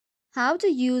How to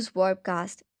use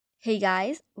Warpcast. Hey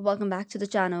guys, welcome back to the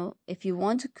channel. If you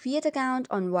want to create account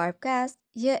on Warpcast,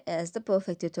 here is the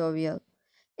perfect tutorial.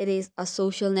 It is a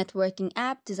social networking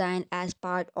app designed as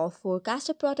part of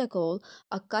Forecaster Protocol,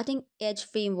 a cutting-edge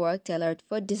framework tailored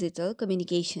for digital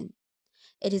communication.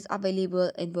 It is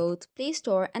available in both Play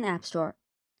Store and App Store.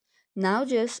 Now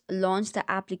just launch the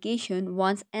application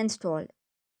once installed.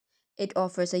 It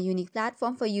offers a unique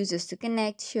platform for users to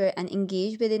connect, share, and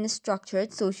engage within a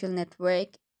structured social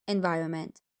network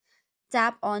environment.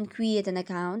 Tap on Create an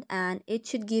account and it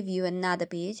should give you another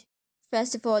page.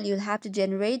 First of all, you'll have to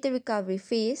generate the recovery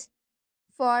phase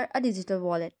for a digital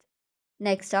wallet.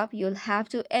 Next up, you'll have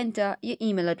to enter your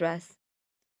email address.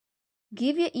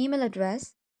 Give your email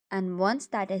address, and once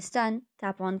that is done,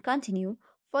 tap on Continue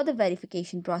for the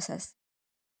verification process.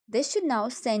 This should now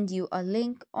send you a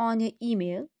link on your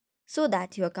email so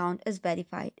that your account is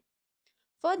verified.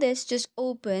 For this, just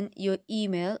open your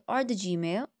email or the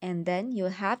Gmail and then you'll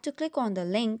have to click on the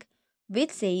link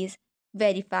which says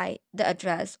verify the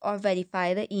address or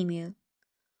verify the email.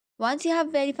 Once you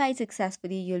have verified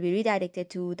successfully, you'll be redirected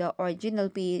to the original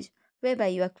page whereby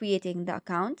you are creating the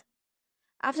account.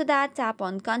 After that, tap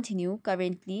on continue.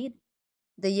 Currently,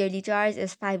 the yearly charge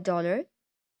is $5.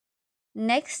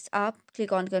 Next up,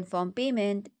 click on confirm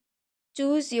payment.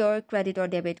 Choose your credit or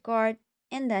debit card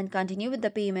and then continue with the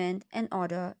payment in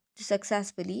order to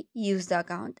successfully use the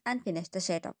account and finish the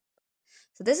setup.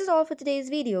 So this is all for today's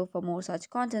video. For more such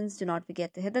contents, do not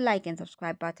forget to hit the like and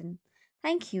subscribe button.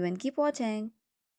 Thank you and keep watching.